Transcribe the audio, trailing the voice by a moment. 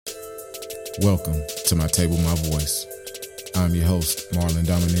Welcome to My Table, My Voice. I'm your host, Marlon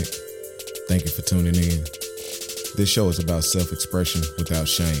Dominic. Thank you for tuning in. This show is about self-expression without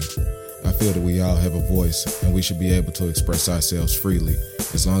shame. I feel that we all have a voice and we should be able to express ourselves freely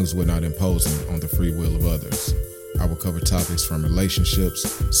as long as we're not imposing on the free will of others. I will cover topics from relationships,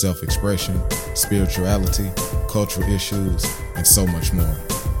 self-expression, spirituality, cultural issues, and so much more.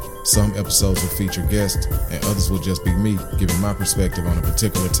 Some episodes will feature guests, and others will just be me giving my perspective on a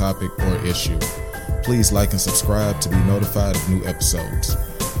particular topic or issue. Please like and subscribe to be notified of new episodes.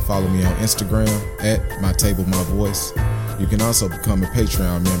 Follow me on Instagram at MyTableMyVoice. You can also become a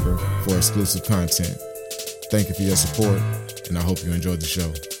Patreon member for exclusive content. Thank you for your support, and I hope you enjoyed the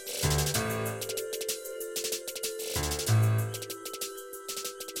show.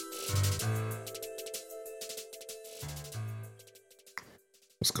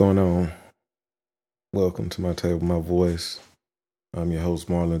 What's going on? Welcome to My Table, My Voice. I'm your host,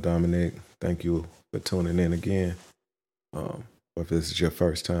 Marlon Dominic. Thank you for tuning in again. If this is your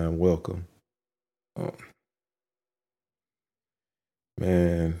first time, welcome.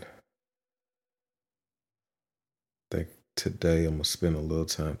 Man, I think today I'm going to spend a little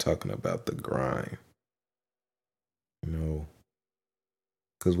time talking about the grind.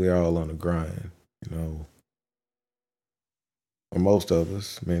 Because we're all on a grind, or most of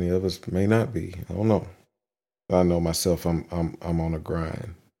us. Many of us may not be. I don't know. I know myself. I'm on a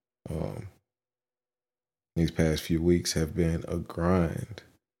grind. These past few weeks have been a grind,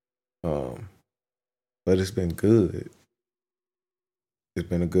 but it's been good. It's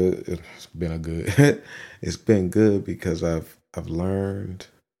been good because I've learned.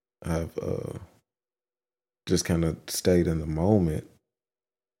 I've just kind of stayed in the moment,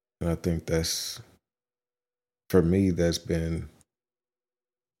 and I think for me that's been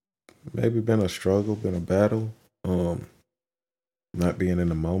a struggle, been a battle, not being in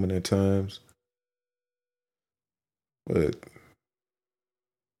the moment at times. But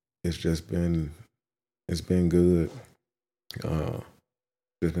it's been good.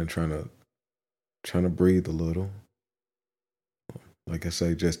 Just been trying to breathe a little. Like I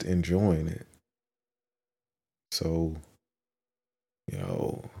say, just enjoying it. So,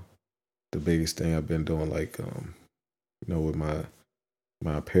 the biggest thing I've been doing, with my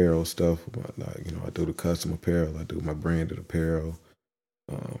apparel stuff, I do the custom apparel, I do my branded apparel.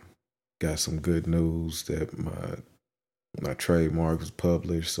 Got some good news that my trademark was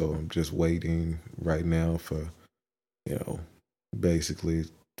published, so I'm just waiting right now for, basically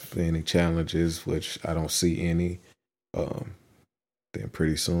for any challenges, which I don't see any. Then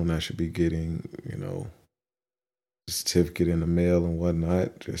pretty soon I should be getting, a certificate in the mail and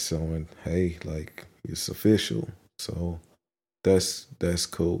whatnot, just showing, hey, it's official. So that's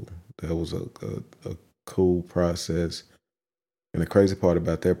cool. That was a cool process. And the crazy part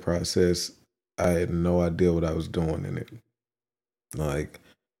about that process, I had no idea what I was doing in it. I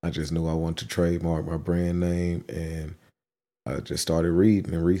just knew I wanted to trademark my brand name, and I just started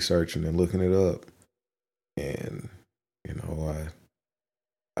reading and researching and looking it up. And,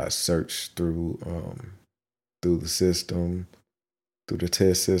 I searched through the system, through the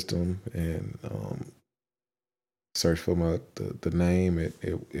test system, and searched for the name.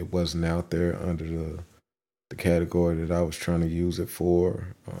 It wasn't out there under the category that I was trying to use it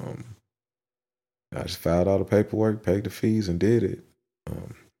for. I just filed all the paperwork, paid the fees, and did it.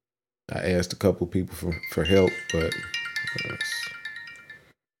 I asked a couple people for help, but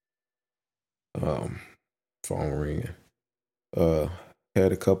phone ringing.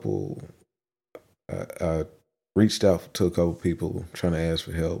 Had a couple. I reached out to a couple people trying to ask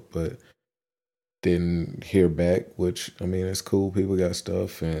for help, but didn't hear back. Which it's cool. People got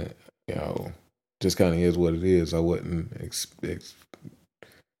stuff, and just kind of is what it is. I wasn't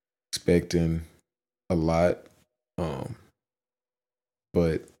expecting a lot,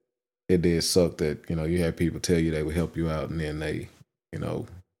 but it did suck that you had people tell you they would help you out, and then they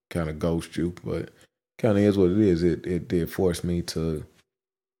kind of ghost you. But kind of is what it is. It did force me to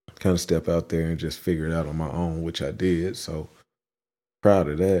kind of step out there and just figure it out on my own, which I did. So proud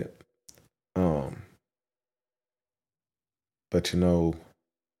of that. But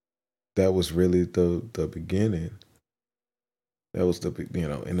that was really the beginning. That was in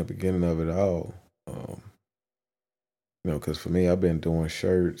the beginning of it all. Because for me, I've been doing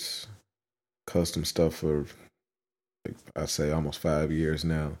shirts, custom stuff for, I'd say, almost 5 years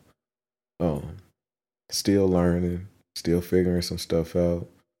now. Still learning, still figuring some stuff out,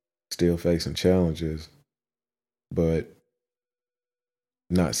 still facing challenges, but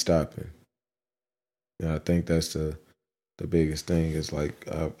not stopping. And I think that's the biggest thing is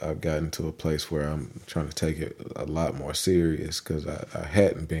I've gotten to a place where I'm trying to take it a lot more serious because I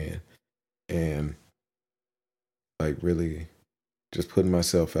hadn't been. and like really just putting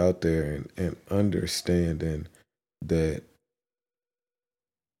myself out there and understanding that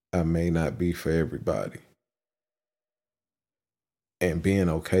I may not be for everybody and being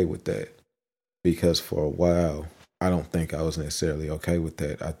okay with that. Because for a while, I don't think I was necessarily okay with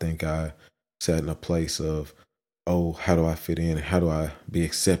that. I think I sat in a place of, oh, how do I fit in? How do I be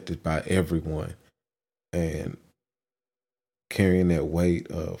accepted by everyone? And carrying that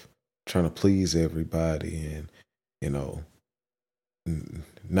weight of trying to please everybody and, you know,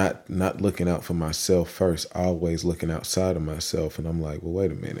 not looking out for myself first, always looking outside of myself. And I'm like, well,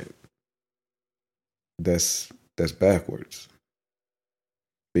 wait a minute. That's backwards.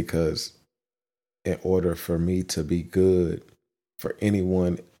 Because in order for me to be good for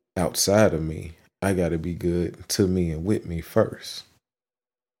anyone outside of me, I got to be good to me and with me first.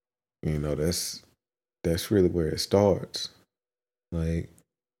 You know, that's really where it starts. Like,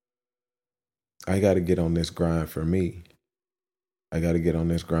 I got to get on this grind for me. I got to get on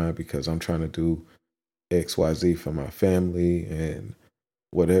this grind because I'm trying to do XYZ for my family and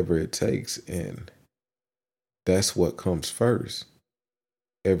whatever it takes. And that's what comes first.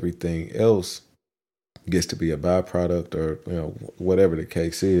 Everything else gets to be a byproduct or, you know, whatever the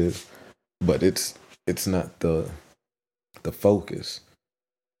case is. But it's not the focus.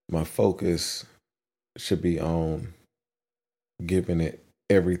 My focus should be on giving it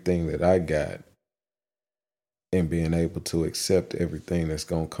everything that I got and being able to accept everything that's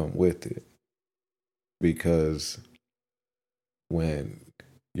going to come with it. Because when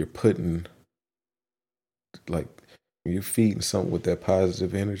you're putting, like, when you're feeding something with that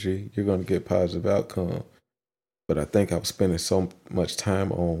positive energy, you're going to get positive outcome. But I think I was spending so much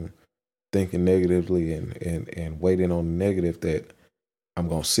time on thinking negatively and waiting on the negative that I'm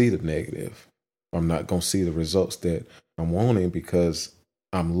going to see the negative. I'm not going to see the results that I'm wanting because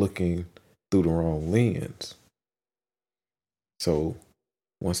I'm looking through the wrong lens. So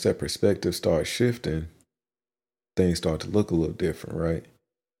once that perspective starts shifting, things start to look a little different, right?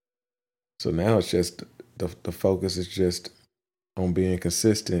 So now it's just the focus is just on being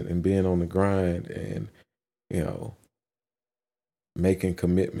consistent and being on the grind and, you know, making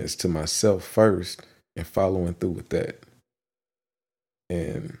commitments to myself first and following through with that.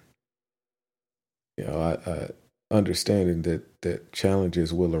 And, you know, I understanding that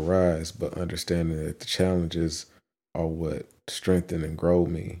challenges will arise, but understanding that the challenges are what strengthen and grow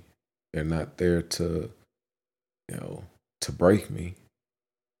me. They're not there to, you know, to break me.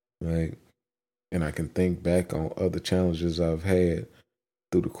 Right. And I can think back on other challenges I've had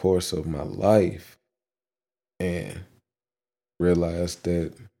through the course of my life and realize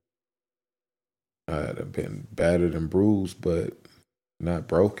that I'd have been battered and bruised, but not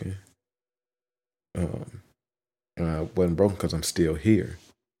broken. And I wasn't broken because I'm still here.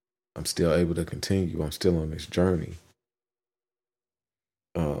 I'm still able to continue. I'm still on this journey.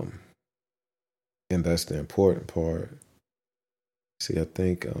 And that's the important part. See, I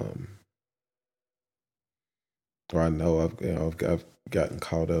think, or I know I've gotten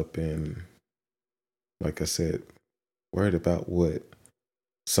caught up in, like I said, worried about what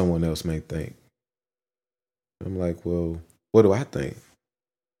someone else may think. I'm like, well, what do I think?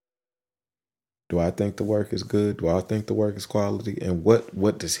 Do I think the work is good? Do I think the work is quality? And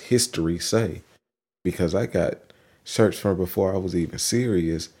what does history say? Because I got shirts from before I was even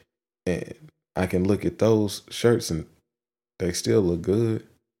serious, and I can look at those shirts and they still look good.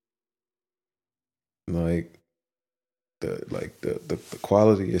 Like the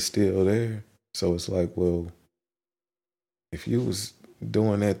quality is still there. So it's like, well, if you was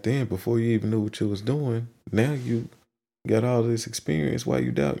doing that then before you even knew what you was doing, now you got all this experience. Why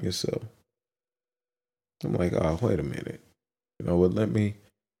you doubting yourself? I'm like, oh, wait a minute. You know what? Let me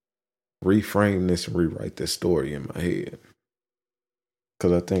reframe this and rewrite this story in my head.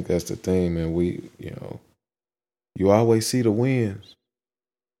 Because I think that's the thing, man. You always see the wins.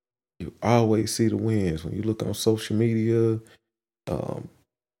 You always see the wins. When you look on social media, um,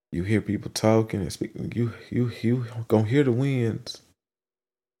 you hear people talking and speaking. You gonna hear the wins.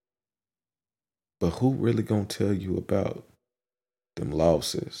 But who really gonna tell you about them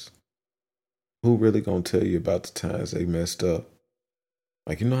losses? Who really gonna tell you about the times they messed up?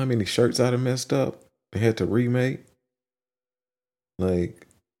 Like, you know how many shirts I done messed up and had to remake? Like,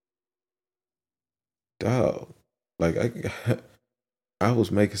 dog. Like, I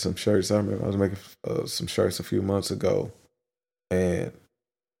was making some shirts. I remember I was making some shirts a few months ago, and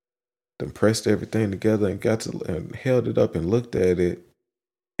then pressed everything together and and held it up and looked at it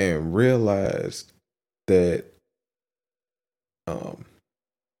and realized that um,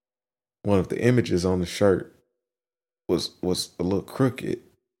 one of the images on the shirt was a little crooked,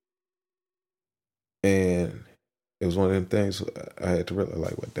 And it was one of them things I had to realize,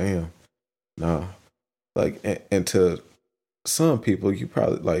 like, well, damn, nah. Like, and to some people, you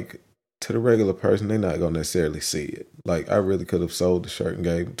probably, like, to the regular person, they're not gonna necessarily see it. Like, I really could have sold the shirt and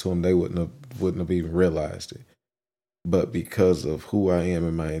gave it to them. They wouldn't have even realized it. But because of who I am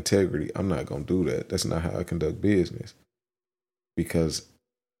and my integrity, I'm not gonna do that. That's not how I conduct business. Because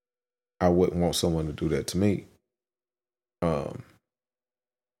I wouldn't want someone to do that to me. Um,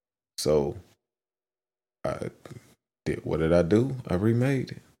 so I did. What did I do? I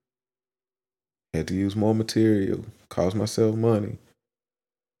remade it. Had to use more material, cost myself money.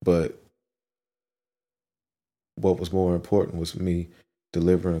 But what was more important was me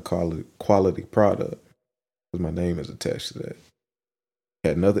delivering a quality product, because my name is attached to that.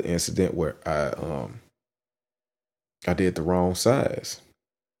 Had another incident where I did the wrong size.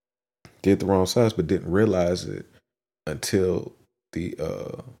 Did the wrong size, but didn't realize it until the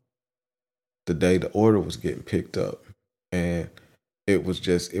uh the day the order was getting picked up. And it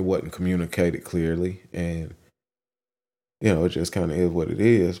wasn't communicated clearly, and it just kind of is what it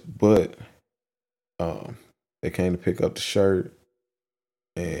is. But um they came to pick up the shirt,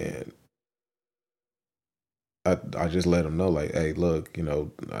 and I just let them know, like, hey, look,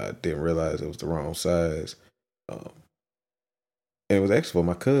 I didn't realize it was the wrong size. Um, and it was actually for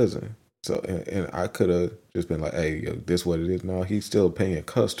my cousin. So, and I could have just been like, hey, yo, this what it is. No, he's still a paying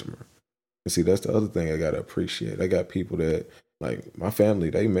customer. And see, that's the other thing I got to appreciate. I got people that, like, my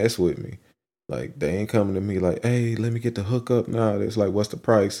family, they mess with me. Like, they ain't coming to me like, hey, let me get the hookup. Nah, it's like, what's the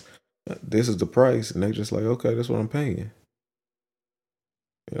price? This is the price. And they just like, okay, that's what I'm paying.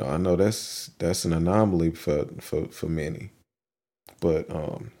 I know that's an anomaly for many. But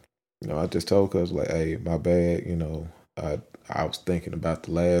I just told cuz, like, hey, my bad, I was thinking about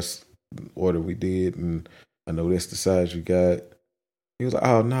the last order we did, and I know that's the size you got. He was like,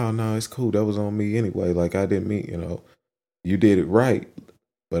 oh, no, it's cool. That was on me anyway. Like, I didn't mean, you did it right.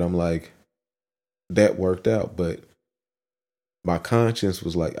 But I'm like, that worked out. But my conscience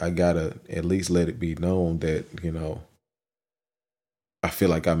was like, I gotta at least let it be known that, I feel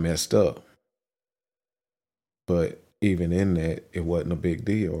like I messed up. But even in that, it wasn't a big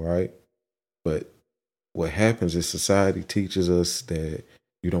deal, right? But what happens is society teaches us that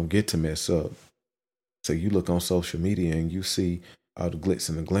you don't get to mess up. So you look on social media and you see all the glitz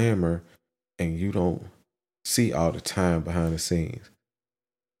and the glamour, and you don't see all the time behind the scenes.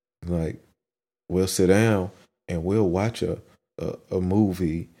 Like, we'll sit down and we'll watch a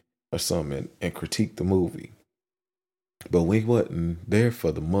movie or something and critique the movie. But we wasn't there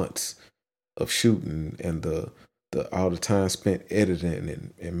for the months of shooting and the all the time spent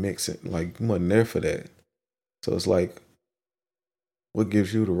editing and mixing. Like, you wasn't there for that. So it's like, what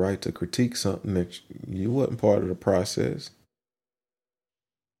gives you the right to critique something that you wasn't part of the process?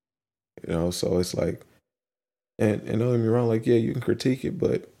 So it's like, and don't get me wrong, like, yeah, you can critique it,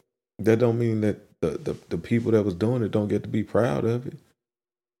 but that don't mean that the people that was doing it don't get to be proud of it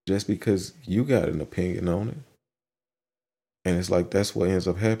just because you got an opinion on it. And it's like, that's what ends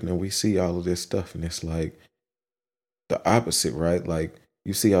up happening. We see all of this stuff, and it's like the opposite, right? Like,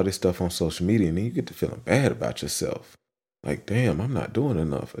 you see all this stuff on social media, and then you get to feeling bad about yourself. Like, damn, I'm not doing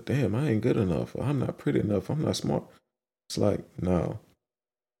enough. Or damn, I ain't good enough. Or I'm not pretty enough. I'm not smart. It's like, no,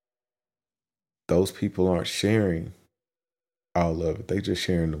 those people aren't sharing all of it. They just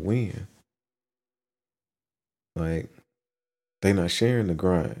sharing the win. Like, they not sharing the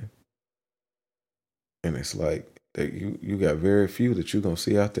grind. And it's like, you got very few that you're gonna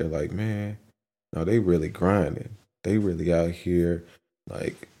see out there like, man, no, they really grinding. They really out here,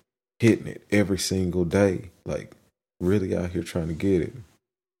 like, hitting it every single day. Like, really out here trying to get it.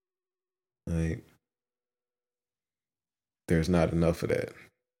 Like, there's not enough of that.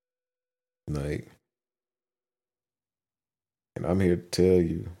 Like, and I'm here to tell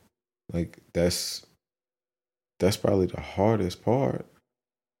you, like, that's probably the hardest part.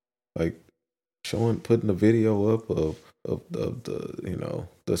 Like, putting the video up of the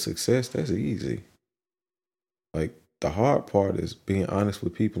the success, that's easy. Like, the hard part is being honest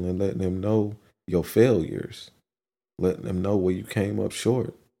with people and letting them know your failures, letting them know where you came up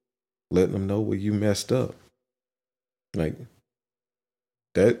short, letting them know where you messed up. Like,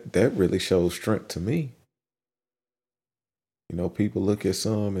 that really shows strength to me. People look at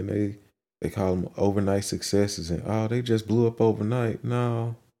some and they call them overnight successes, and oh, they just blew up overnight.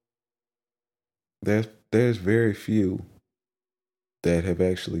 No, there's very few that have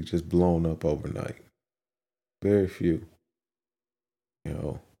actually just blown up overnight. Very few. You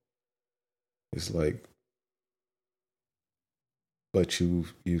know, it's like, but you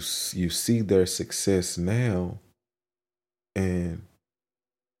see their success now, and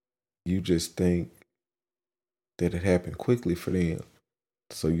you just think, that it happened quickly for them.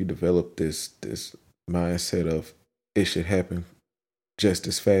 So you develop this mindset of it should happen just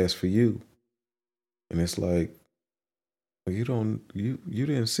as fast for you. And it's like, well, you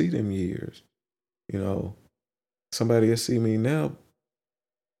didn't see them years. You know, somebody will see me now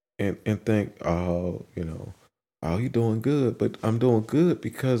and think, oh, oh, you doing good. But I'm doing good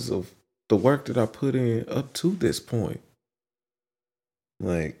because of the work that I put in up to this point.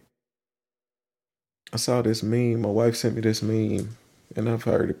 Like, I saw this meme. My wife sent me this meme, and I've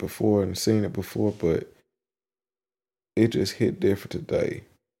heard it before and seen it before, but it just hit different today.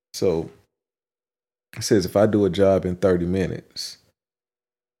 So it says, if I do a job in 30 minutes,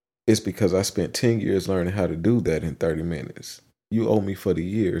 it's because I spent 10 years learning how to do that in 30 minutes. You owe me for the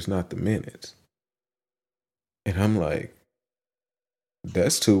years, not the minutes. And I'm like,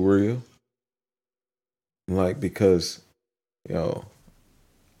 that's too real. Like, because,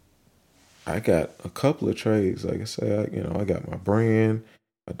 I got a couple of trades. Like I say, I got my brand.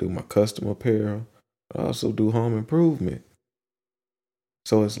 I do my custom apparel. I also do home improvement.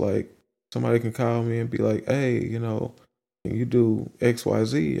 So it's like somebody can call me and be like, hey, can you do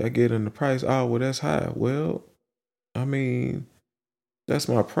XYZ? I get in the price. Oh, well, that's high. Well, I mean, that's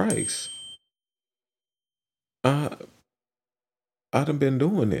my price. I done been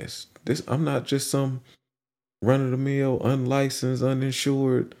doing this. I'm not just some run of the mill, unlicensed,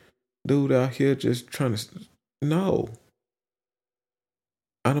 uninsured dude out here just trying to. No.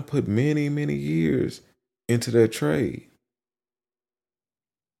 I done put many, many years into that trade.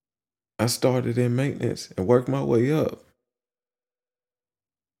 I started in maintenance and worked my way up.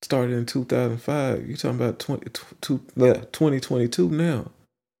 Started in 2005. You talking about 2022 now.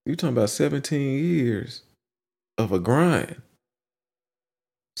 You talking about 17 years of a grind.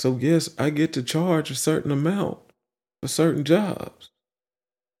 So yes, I get to charge a certain amount for certain jobs.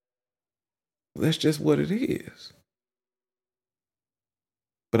 That's just what it is.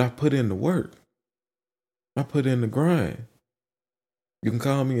 But I put in the work. I put in the grind. You can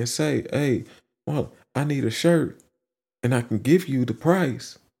call me and say, hey, well, I need a shirt, and I can give you the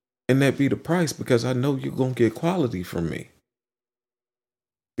price, and that be the price because I know you're going to get quality from me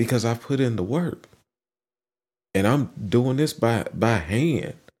because I put in the work. And I'm doing this by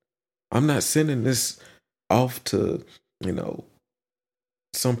hand. I'm not sending this off to,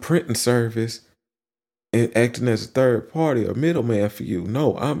 some printing service and acting as a third party or middleman for you.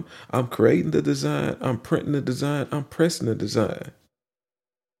 No, I'm creating the design, I'm printing the design, I'm pressing the design.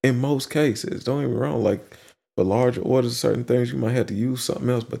 In most cases, don't get me wrong, like for larger orders, certain things you might have to use something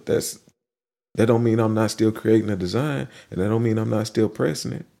else, but that don't mean I'm not still creating a design, and that don't mean I'm not still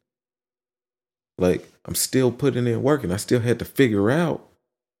pressing it. Like, I'm still putting in work, and I still had to figure out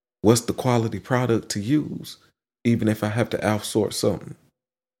what's the quality product to use, even if I have to outsource something.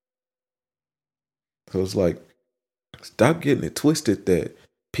 So it's like, stop getting it twisted that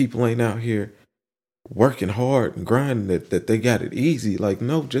people ain't out here working hard and grinding, that they got it easy. Like,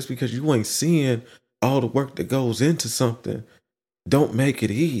 no, just because you ain't seeing all the work that goes into something, don't make it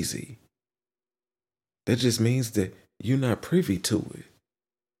easy. That just means that you're not privy to it.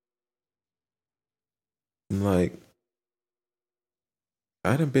 Like,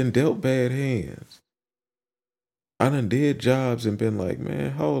 I done been dealt bad hands. I done did jobs and been like,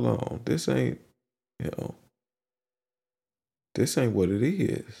 man, hold on. This ain't what it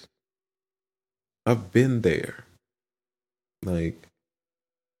is. I've been there. Like,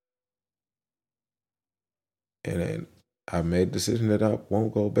 and then I made a decision that I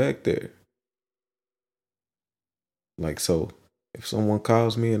won't go back there. Like, so if someone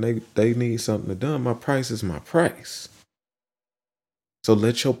calls me and they need something done, my price is my price. So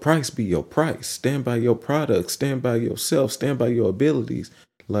let your price be your price. Stand by your product. Stand by yourself. Stand by your abilities.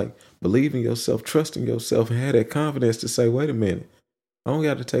 Like, believe in yourself, trust in yourself, and have that confidence to say, wait a minute, I don't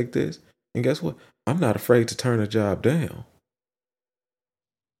got to take this. And guess what? I'm not afraid to turn a job down.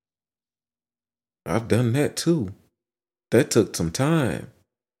 I've done that too. That took some time.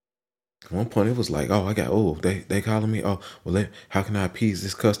 At one point, it was like, they calling me. Oh, well, how can I appease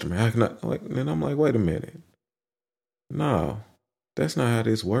this customer? How can I? Like, and I'm like, wait a minute. No, that's not how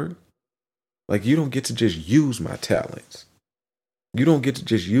this works. Like, you don't get to just use my talents. You don't get to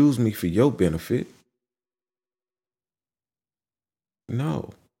just use me for your benefit. No.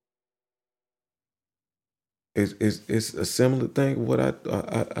 It's a similar thing. What I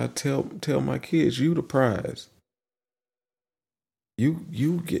tell my kids, you the prize.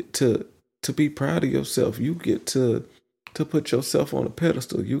 You get to be proud of yourself. You get to put yourself on a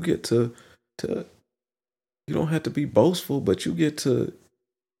pedestal. You get to you don't have to be boastful, but you get to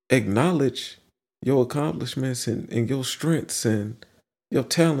acknowledge your accomplishments and your strengths and your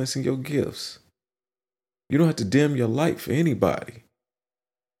talents and your gifts. You don't have to dim your light for anybody.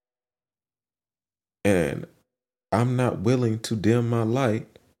 And I'm not willing to dim my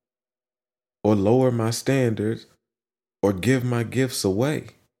light or lower my standards or give my gifts away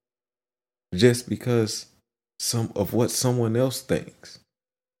just because some of what someone else thinks.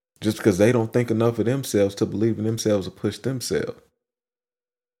 Just because they don't think enough of themselves to believe in themselves or push themselves.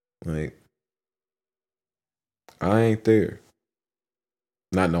 Like, I ain't there.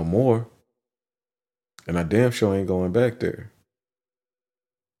 Not no more. And I damn sure ain't going back there.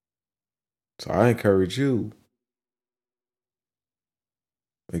 So I encourage you,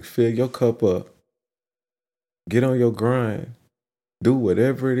 like, fill your cup up. Get on your grind. Do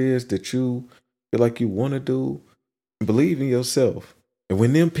whatever it is that you feel like you want to do. Believe in yourself. And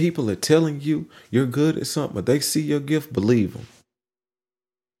when them people are telling you you're good at something, but they see your gift, believe them.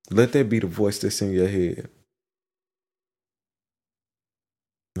 Let that be the voice that's in your head.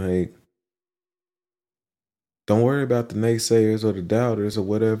 Like, don't worry about the naysayers or the doubters or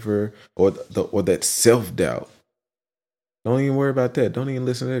whatever, or that self-doubt. Don't even worry about that. Don't even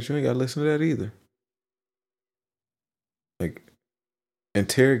listen to that. You ain't got to listen to that either. Like,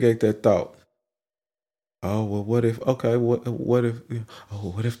 interrogate that thought. Oh, well, what if, okay, what if,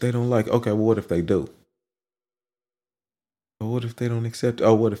 oh, what if they don't like, okay, well, what if they do? Well, what if they don't accept it?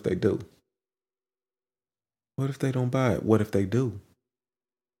 Oh, what if they do? What if they don't buy it? What if they do?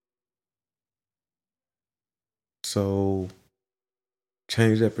 So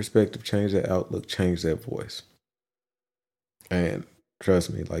change that perspective, change that outlook, change that voice. And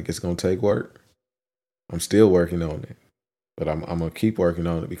trust me, like, it's going to take work. I'm still working on it, but I'm going to keep working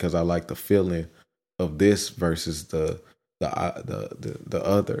on it because I like the feeling of this versus the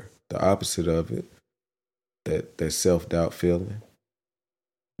other, the opposite of it, that self-doubt feeling.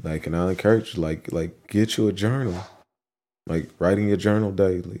 Like, and I encourage you, like get you a journal, like writing your journal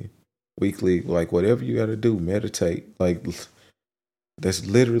daily, weekly, like whatever you got to do, meditate. Like, that's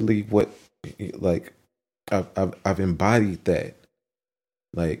literally what, like, I've embodied that.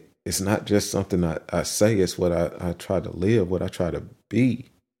 Like, it's not just something I say, it's what I try to live, what I try to be.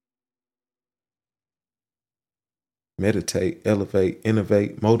 Meditate, elevate,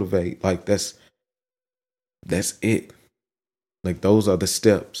 innovate, motivate. Like, that's it. Like, those are the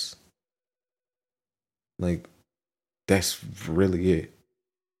steps. Like, that's really it.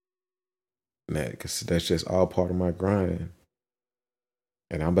 Because that's just all part of my grind.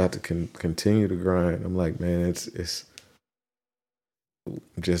 And I'm about to continue to grind. I'm like, man, it's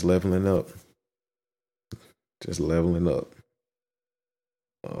just leveling up. Just leveling up.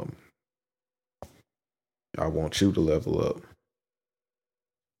 I want you to level up.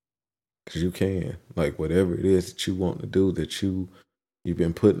 Because you can. Like, whatever it is that you want to do, that you've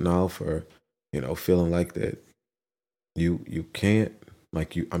been putting off, or, feeling like that you can't.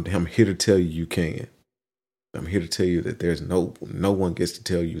 Like, I'm here to tell you can. I'm here to tell you that there's no one gets to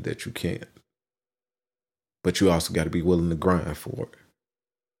tell you that you can't. But you also got to be willing to grind for it.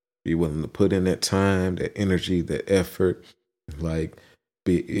 Be willing to put in that time, that energy, that effort. Like,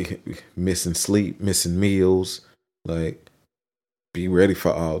 be missing sleep, missing meals. Like, be ready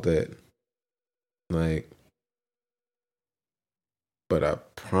for all that. Like, but I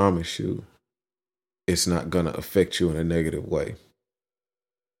promise you, it's not gonna affect you in a negative way.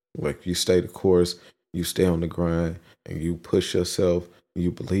 Like, you stay the course, you stay on the grind, and you push yourself, you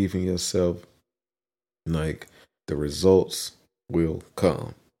believe in yourself, like, the results will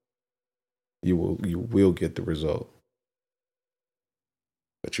come. You will get the result.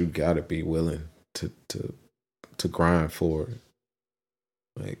 But you gotta be willing to grind for it.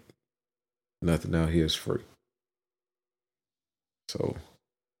 Like, nothing out here is free. So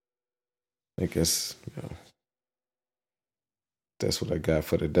I guess, that's what I got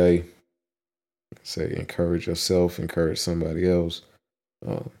for today. Say, encourage yourself, encourage somebody else.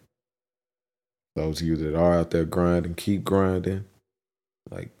 Those of you that are out there grinding, keep grinding.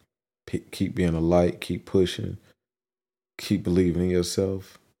 Like, keep being a light, keep pushing, keep believing in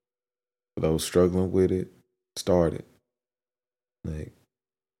yourself. For those struggling with it, start it. Like,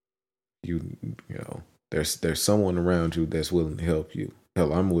 there's someone around you that's willing to help you.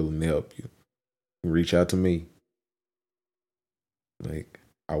 Hell, I'm willing to help you. Reach out to me. Like,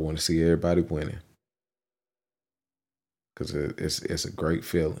 I want to see everybody winning, because it's a great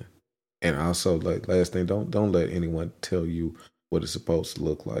feeling. And also, like, last thing, don't let anyone tell you what it's supposed to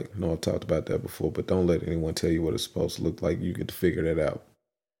look like. I know I've talked about that before, but don't let anyone tell you what it's supposed to look like. You get to figure that out.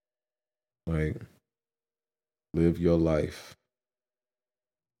 Like, live your life.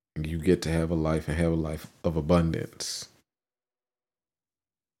 You get to have a life, and have a life of abundance.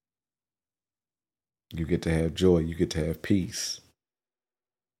 You get to have joy. You get to have peace.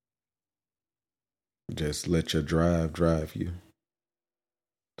 Just let your drive you.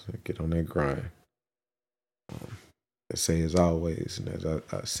 So get on that grind. I say as always, and as I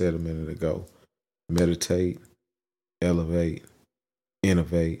said a minute ago, meditate, elevate,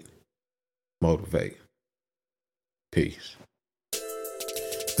 innovate, motivate. Peace.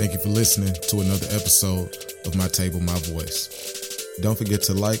 Thank you for listening to another episode of My Table, My Voice. Don't forget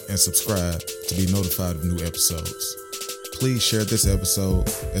to like and subscribe to be notified of new episodes. Please share this episode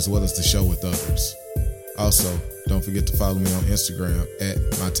as well as the show with others. Also, don't forget to follow me on Instagram at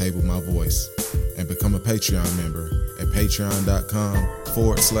My Table, My Voice and become a Patreon member at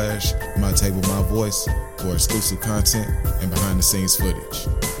patreon.com/My Table, My Voice for exclusive content and behind the scenes footage.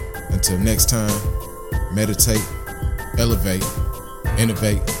 Until next time, meditate, elevate,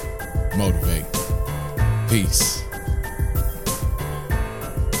 innovate, motivate. Peace.